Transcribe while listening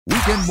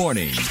Weekend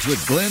Mornings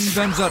with Glenn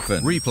van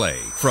Zutphen. Replay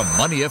from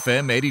Money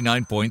FM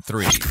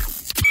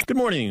 89.3. Good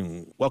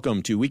morning.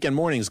 Welcome to Weekend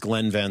Mornings.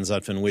 Glenn van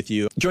Zutphen with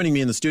you. Joining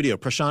me in the studio,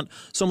 Prashant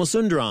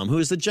Somosundram, who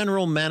is the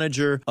general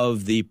manager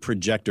of the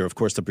Projector. Of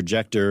course, the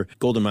Projector,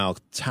 Golden Mile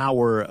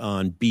Tower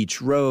on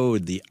Beach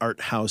Road, the Art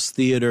House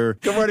Theater.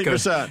 Good morning,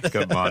 Prashant.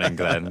 Good morning,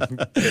 Glenn.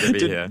 Good to be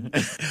here.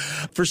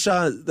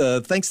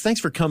 Prashant, thanks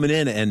for coming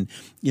in. And,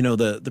 you know,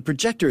 the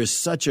Projector is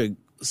such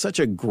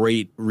a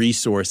great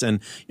resource. And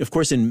of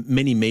course, in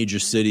many major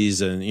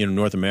cities in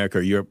North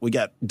America, Europe, we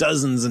got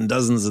dozens and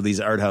dozens of these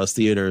art house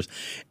theaters.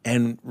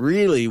 And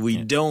really, we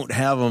don't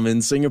have them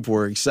in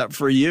Singapore except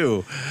for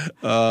you.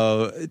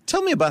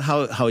 Tell me about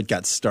how it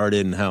got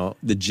started and how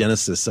the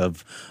genesis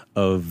of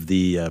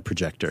the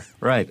Projector.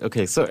 Right.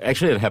 Okay. So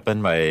actually, it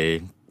happened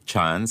by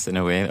chance, in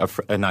a way.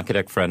 An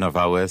architect friend of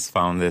ours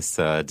found this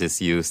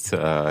disused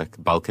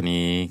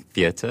balcony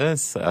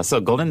theaters. So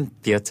Golden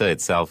Theatre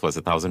itself was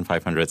a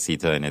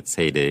 1,500-seater in its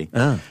heyday.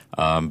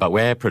 But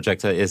where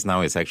Projector is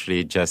now is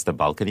actually just the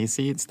balcony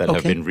seats that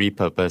have been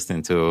repurposed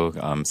into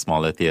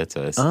smaller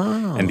theaters.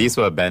 And these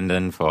were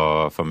abandoned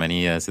for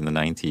many years in the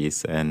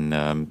 90s.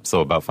 And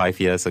so about 5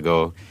 years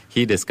ago,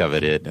 he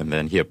discovered it, and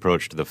then he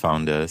approached the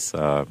founders,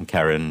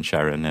 Karen,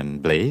 Sharon,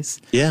 and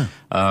Blaze. Yeah.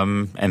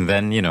 And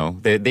then,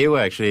 they were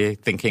actually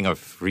thinking of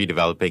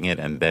redeveloping it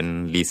and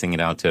then leasing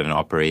it out to an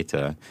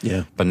operator.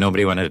 Yeah. But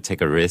nobody wanted to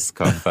take a risk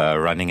of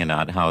running an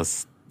art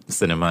house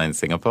cinema in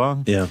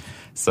Singapore. Yeah.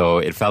 So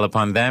it fell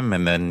upon them,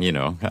 and then,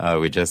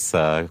 we just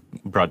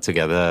brought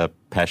together a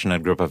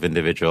passionate group of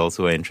individuals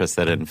who were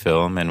interested in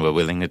film and were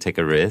willing to take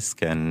a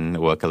risk and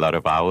work a lot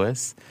of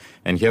hours.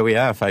 And here we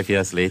are 5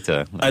 years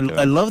later. I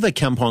love the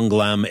Kampong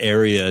Glam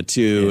area,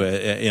 too.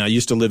 Yeah. I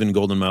used to live in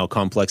Golden Mile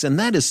Complex, and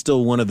that is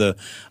still one of the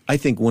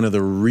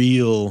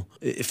real,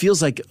 it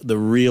feels like the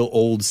real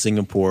old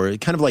Singapore,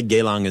 kind of like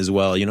Geylang as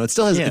well. It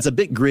still has, it's a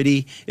bit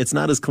gritty. It's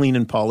not as clean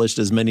and polished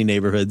as many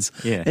neighborhoods.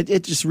 Yeah.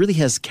 It just really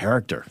has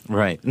character.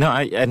 Right. No,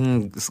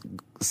 and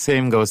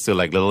same goes to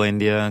like Little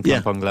India,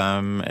 Kampong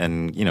Glam,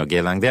 and,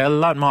 Geylang. They're a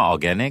lot more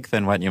organic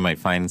than what you might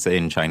find, say,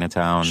 in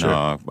Chinatown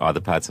or other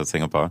parts of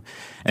Singapore.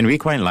 And we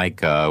quite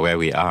like where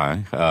we are,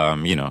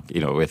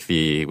 with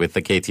the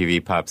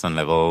KTV pubs on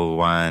level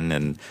 1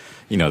 and,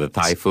 the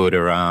Thai food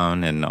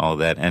around and all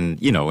that. And,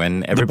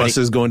 when everybody... The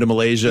buses going to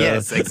Malaysia.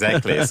 Yes,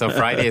 exactly. So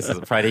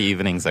Friday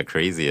evenings are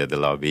crazy at the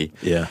lobby.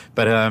 Yeah.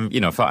 But,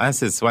 for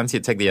us, it's once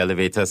you take the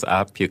elevators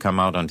up, you come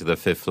out onto the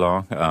 5th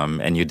floor,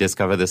 and you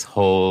discover this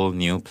whole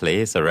new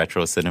place, a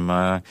retro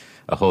cinema,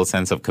 a whole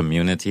sense of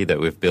community that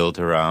we've built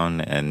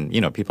around, and,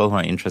 people who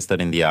are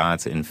interested in the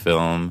arts, in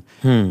film,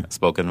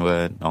 spoken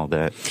word, all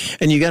that.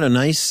 And you got a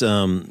nice,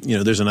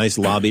 there's a nice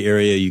lobby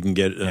area. You can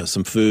get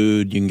some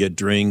food, you can get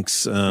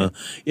drinks.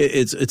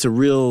 It's a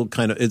real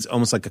kind of, it's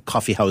almost like a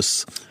coffee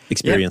house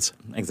experience.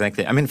 Yeah,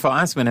 exactly. I mean, for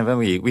us, whenever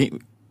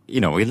we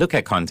look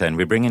at content,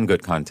 we bring in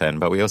good content,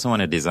 but we also want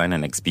to design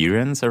an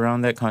experience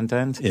around that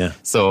content. Yeah.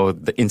 So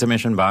the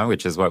intermission bar,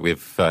 which is what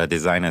we've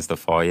designed as the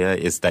foyer,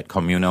 is that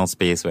communal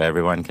space where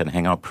everyone can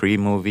hang out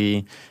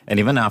pre-movie. And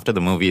even after the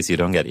movies, you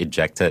don't get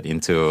ejected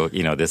into,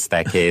 this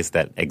staircase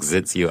that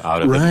exits you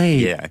out of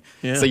right.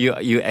 Yeah. So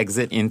you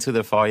exit into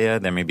the foyer.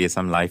 There may be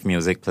some live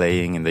music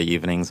playing in the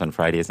evenings on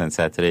Fridays and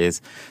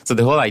Saturdays. So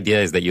the whole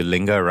idea is that you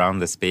linger around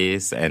the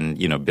space and,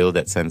 build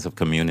that sense of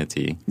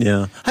community.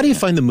 Yeah. How do you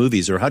find the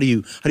movies, or how do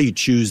you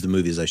choose the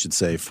movies, I should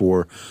say,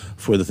 for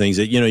the things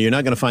that, you're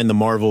not going to find the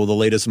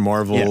latest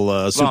Marvel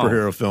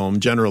superhero film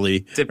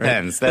generally.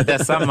 Depends. Right?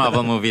 There's some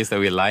Marvel movies that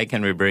we like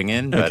and we bring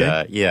in.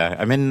 But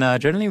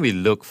generally we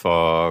look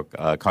for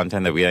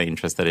content that we are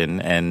interested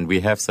in, and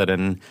we have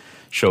certain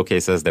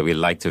showcases that we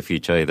like to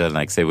feature, either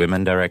like, say,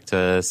 women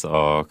directors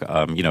or,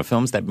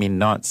 films that may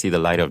not see the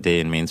light of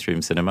day in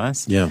mainstream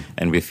cinemas. Yeah.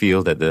 And we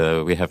feel that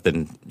we have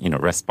the,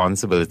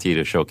 responsibility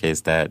to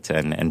showcase that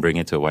and bring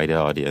it to a wider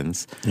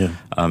audience. Yeah.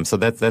 So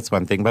that's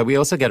one thing. But we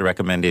also get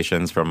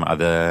recommendations from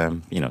other,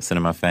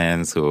 cinema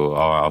fans or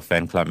our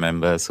fan club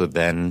members who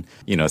then,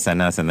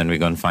 send us, and then we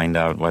go and find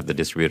out what the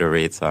distributor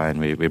rates are, and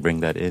we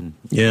bring that in.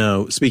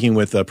 Yeah. Speaking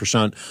with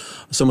Prashant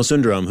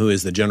Somosundram, who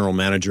is the general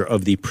manager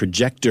of the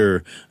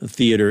Projector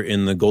Theater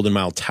in the Golden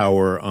Mile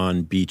Tower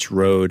on Beach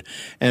Road.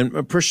 And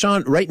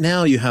Prashant, right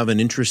now you have an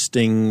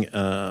interesting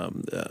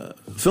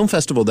film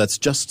festival that's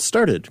just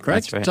started,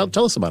 correct? That's right.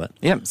 Tell us about it.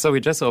 Yeah, so we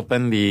just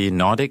opened the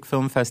Nordic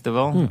Film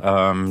Festival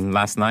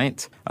last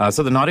night.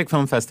 So the Nordic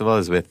Film Festival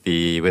is with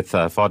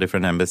 4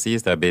 different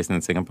embassies that are based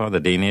in Singapore: the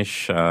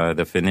Danish,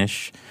 the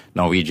Finnish,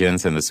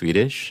 Norwegians, and the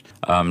Swedish.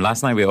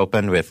 Last night we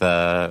opened with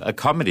a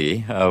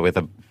comedy with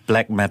a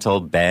black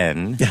metal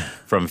band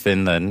from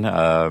Finland.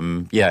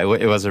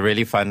 It was a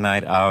really fun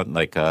night out.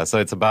 So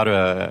it's about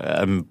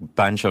a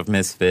bunch of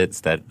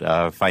misfits that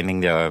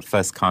finding their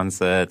first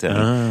concert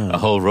and a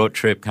whole road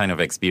trip kind of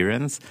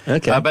experience.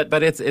 Okay.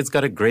 But it's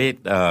got a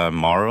great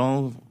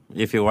moral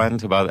if you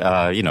want, about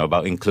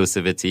about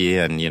inclusivity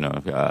and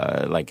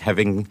like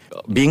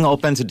being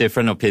open to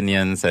different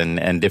opinions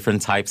and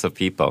different types of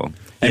people.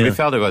 And we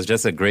felt it was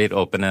just a great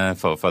opener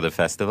for the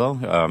festival,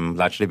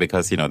 largely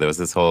because there was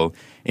this whole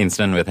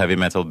incident with heavy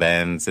metal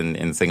bands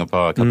in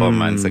Singapore a couple of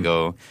months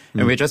ago,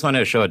 and we just wanted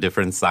to show a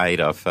different side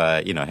of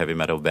heavy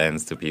metal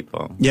bands to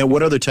people. Yeah,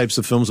 what other types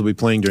of films will be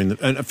playing during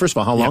the? First of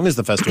all, how long is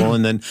the festival,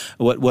 and then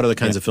what other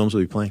kinds of films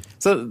will be playing?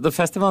 So the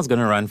festival is going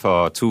to run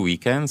for 2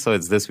 weekends. So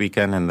it's this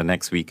weekend and the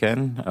next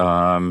weekend.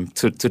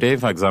 Today,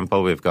 for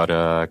example, we've got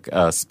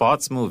a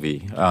sports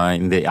movie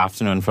in the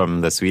afternoon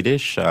from the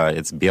Swedish.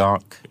 It's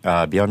Björn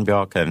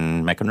Björk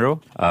and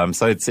McEnroe.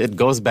 So it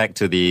goes back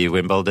to the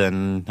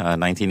Wimbledon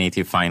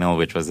 1980 final,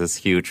 which was this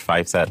huge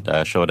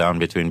 5-set showdown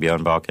between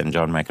Björn Borg and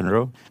John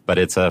McEnroe. But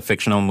it's a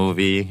fictional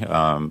movie.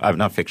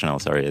 Not fictional,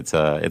 sorry.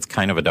 It's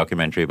kind of a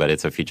documentary, but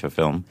it's a feature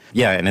film.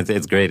 Yeah, and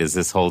it's great. It's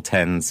this whole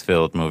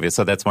tense-filled movie.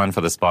 So that's one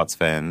for the sports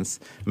fans.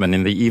 But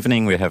in the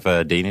evening, we have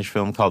a Danish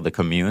film called The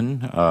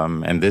Commune,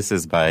 and this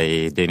is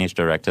by Danish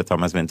director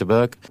Thomas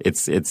Vinterberg.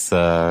 It's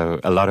a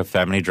lot of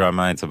family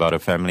drama. It's about a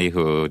family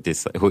who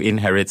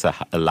inherits a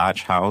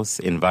large house,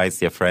 invites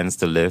their friends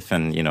to live,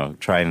 and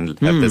try and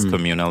have this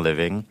communal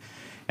living.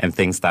 And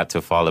things start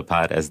to fall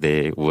apart as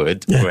they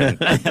would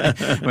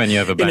when you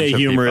have a bunch of people. In a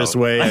humorous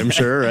way, I'm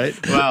sure, right?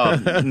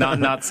 Well,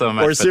 not so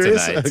much or for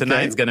serious? tonight. Okay.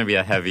 Tonight's going to be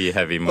a heavy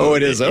movie. Oh,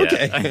 it is?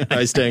 Okay. Yeah.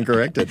 I stand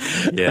corrected.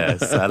 Yes.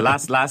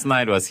 Last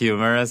night was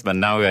humorous, but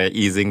now we're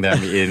easing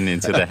them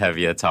into the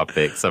heavier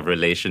topics of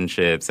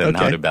relationships and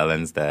how to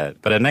balance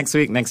that. But next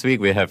week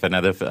we have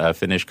another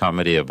Finnish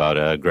comedy about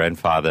a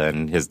grandfather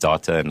and his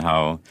daughter, and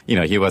how,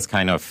 he was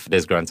kind of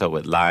disgruntled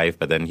with life,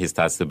 but then he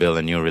starts to build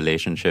a new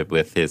relationship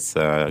with his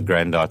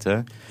granddaughter.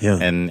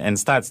 And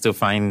starts to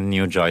find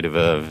new joy to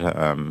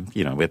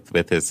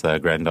with his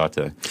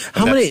granddaughter.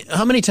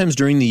 How many times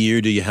during the year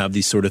do you have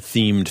these sort of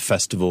themed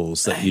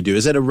festivals that you do?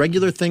 Is that a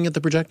regular thing at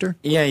the Projector?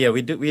 Yeah,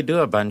 we do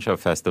a bunch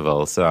of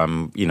festivals.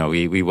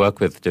 We work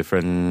with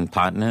different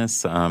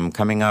partners.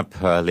 Coming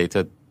up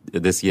later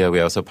this year,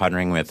 we're also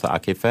partnering with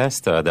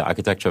Archifest, the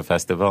Architecture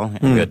Festival,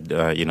 and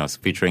we're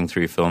featuring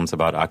 3 films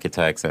about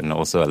architects and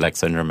also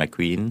Alexandra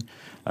McQueen.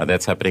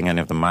 That's happening end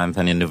of the month.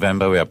 And in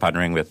November, we are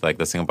partnering with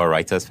the Singapore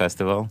Writers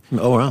Festival.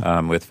 Oh,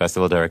 wow. With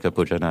festival director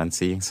Pooja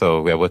Nancy.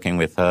 So we are working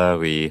with her.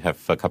 We have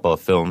a couple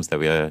of films that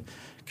we are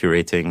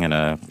curating,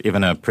 and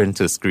even a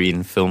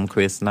print-to-screen film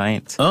quiz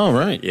night. Oh,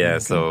 right. Yeah, okay.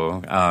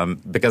 So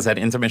because at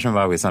Intermission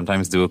Bar, we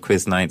sometimes do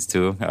quiz nights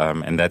too,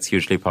 and that's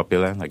hugely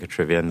popular, like a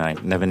trivia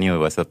night. Never knew it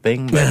was a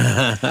thing,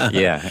 but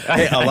yeah.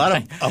 Hey, a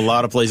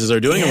lot of places are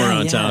doing them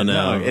around town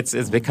now. No,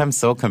 it's become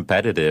so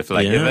competitive.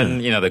 Like even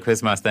the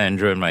quizmaster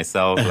Andrew and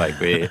myself, like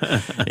we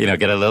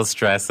get a little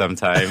stressed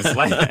sometimes,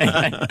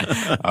 like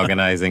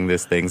organizing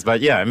these things.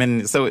 But yeah, I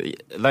mean, so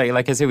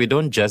like I said, we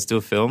don't just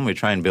do film. We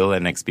try and build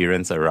an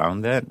experience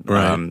around that.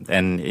 Right.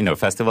 And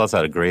festivals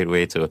are a great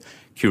way to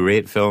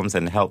curate films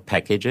and help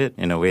package it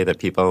in a way that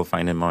people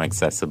find it more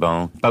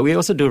accessible. But we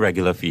also do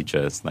regular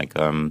features, like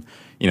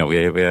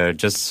we're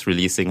just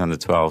releasing on the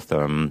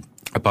 12th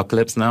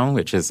Apocalypse Now,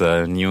 which is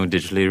a new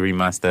digitally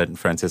remastered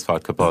Francis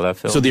Ford Coppola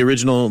film. So the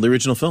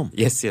original film?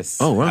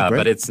 Yes. Oh, wow, great.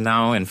 But it's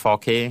now in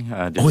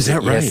 4K. Oh, is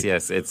that right?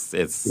 Yes.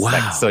 It's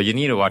wow. So you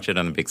need to watch it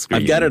on the big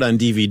screen. I've got it on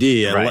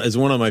DVD. Right. It's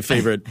one of my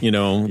favorite, kind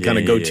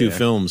of go-to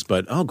films.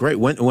 But oh, great.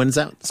 When's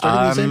that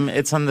starting?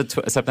 It's on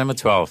the September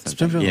 12th.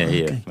 September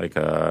 12th.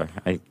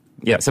 Okay.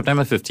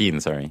 September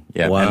 15th, sorry.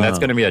 Yeah, wow. And that's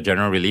going to be a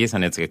general release,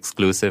 and it's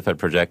exclusive at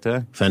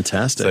Projector.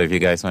 Fantastic. So if you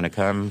guys want to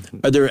come.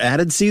 Are there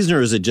added scenes,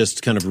 or is it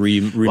just kind of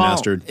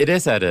remastered? Well, it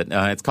is added.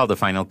 It's called the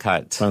Final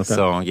Cut.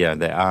 So, yeah,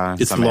 there are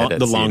some added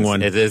the long scenes.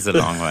 one. It is a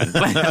long one.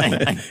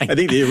 I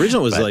think the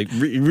original was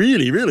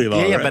really, really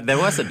long. Yeah, right? but there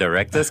was a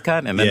director's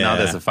cut, and then now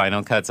there's a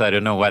final cut, so I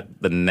don't know what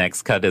the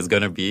next cut is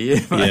going to be.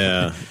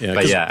 Yeah.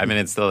 But yeah, I mean,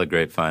 it's still a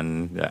great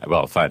fun.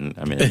 Fun.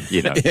 I mean,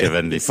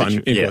 given the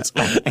fun. Yeah.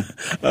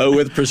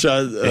 With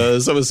Prashant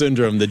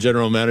Somosundram, the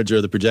general manager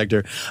of the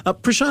Projector.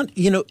 Prashant,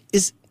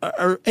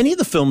 are any of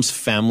the films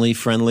family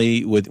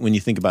friendly when you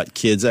think about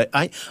kids?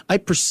 I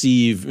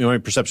perceive, my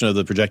perception of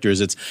the Projector is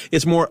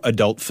it's more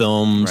adult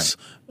films,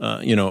 right.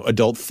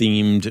 Adult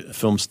themed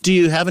films. Do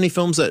you have any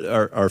films that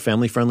are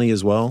family friendly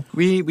as well?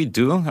 We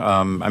do.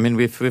 I mean,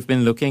 we've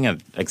been looking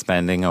at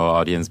expanding our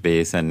audience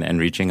base and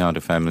reaching out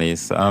to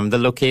families. The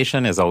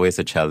location is always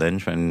a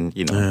challenge when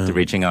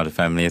reaching out to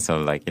families.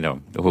 So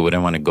who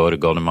wouldn't want to go to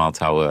Golden Mile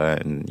Tower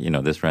and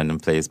this random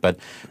place? But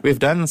we've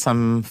done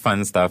some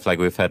fun stuff. Like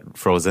we've had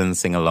Frozen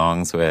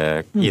sing-alongs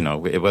where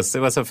it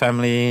was a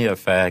family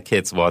affair.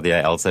 Kids wore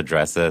their Elsa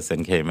dresses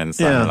and came and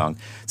sang along.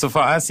 So for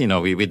us,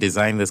 we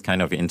designed this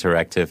kind of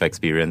interactive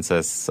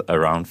experiences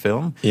around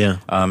film. Yeah.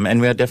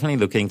 And we are definitely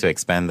looking to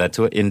expand that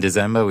too. In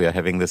December, we are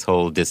having this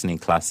whole Disney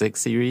Classic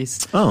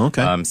series. Oh,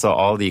 okay. So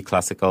all the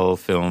classical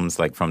films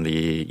like from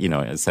the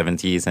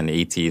 70s and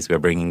 80s, we're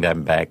bringing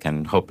them back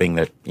and hoping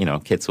that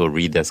kids will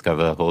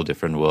rediscover a whole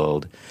different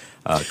world.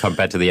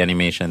 compared to the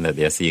animation that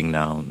they're seeing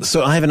now.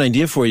 So I have an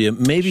idea for you.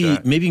 Maybe you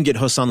can get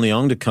Hossan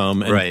Leong to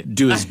come and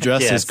do his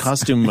dress, his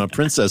costume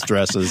princess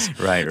dresses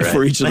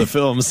for each of the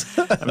films.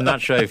 I'm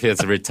not sure if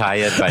he's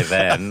retired by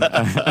then,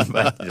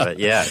 but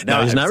yeah.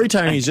 No, he's not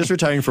retiring. He's just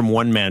retiring from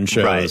one-man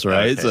shows,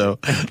 right? Okay. So,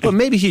 but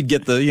maybe he'd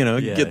get the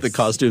get the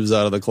costumes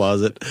out of the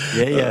closet.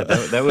 Yeah,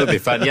 that would be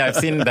fun. Yeah, I've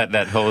seen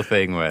that whole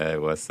thing where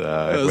it was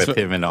with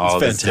him and all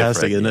this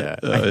fantastic, isn't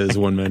it? His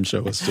one-man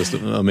show was just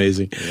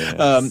amazing.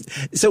 Yes.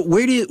 So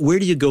where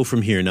do you go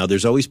from here? Now,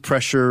 there's always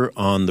pressure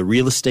on the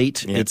real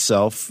estate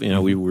itself. You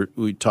know,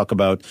 we talk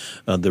about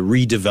the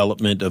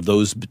redevelopment of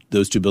those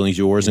two buildings,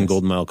 yours and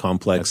Golden Mile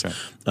Complex. That's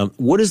right.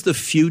 What does the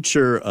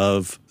future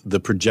of the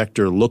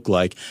Projector look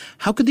like?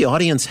 How could the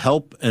audience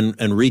help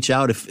and reach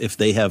out if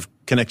they have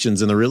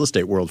connections in the real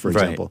estate world, for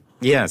example?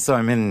 Yeah, so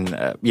I mean,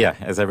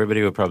 as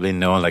everybody would probably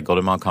know, like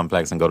Golden Mile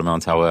Complex and Golden Mile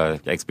Tower are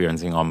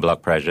experiencing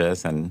en-bloc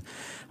pressures, and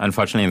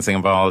unfortunately in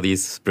Singapore, all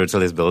these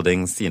brutalist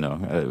buildings,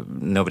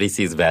 nobody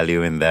sees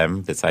value in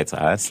them besides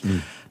us.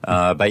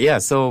 But yeah,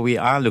 so we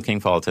are looking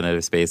for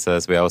alternative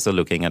spaces. We're also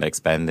looking at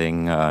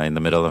expanding in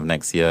the middle of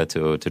next year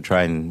to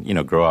try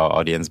and grow our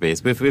audience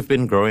base. We've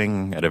been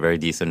growing at a very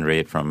decent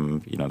rate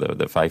from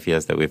the 5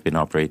 years that we've been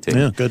operating.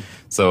 Yeah, good.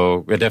 So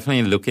we're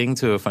definitely looking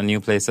for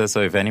new places.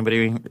 So if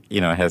anybody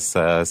has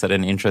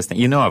certain interest,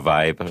 our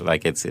vibe,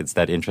 like it's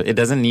that interest. It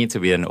doesn't need to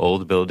be an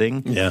old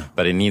building,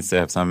 but it needs to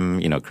have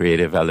some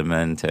creative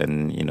element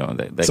and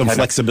that some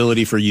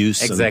flexibility for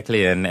use.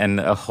 Exactly, and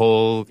a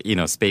whole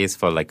space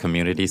for like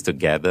communities to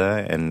gather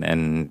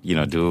and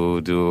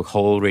do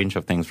whole range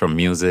of things from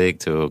music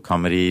to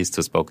comedies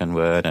to spoken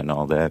word and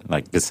all that,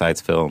 like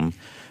besides film.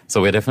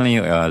 So we're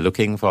definitely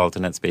looking for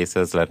alternate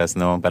spaces. Let us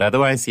know. But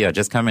otherwise,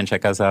 just come and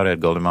check us out at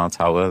Golden Mile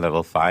Tower,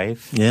 level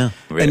 5. Yeah.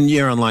 And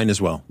you're online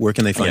as well. Where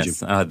can they find you?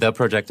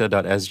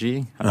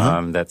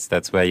 Theprojector.sg.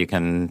 That's where you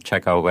can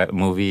check our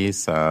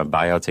movies,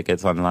 buy our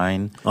tickets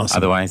online. Awesome.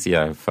 Otherwise,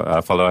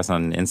 follow us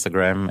on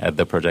Instagram at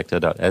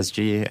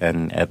theprojector.sg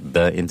and at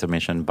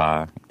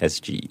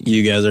theintermissionbarsg.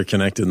 You guys are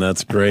connected, and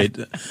that's great.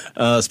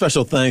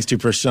 Special thanks to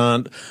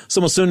Prashant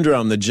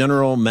Somosundram, the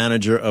general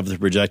manager of the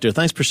Projector.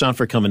 Thanks, Prashant,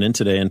 for coming in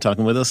today and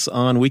talking with us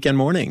on Weekend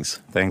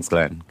Mornings. Thanks,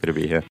 Glenn. Good to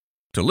be here.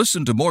 To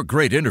listen to more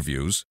great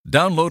interviews,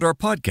 download our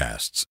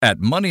podcasts at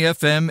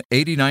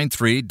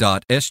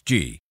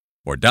moneyfm893.sg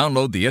or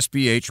download the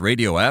SPH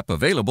radio app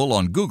available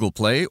on Google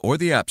Play or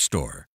the App Store.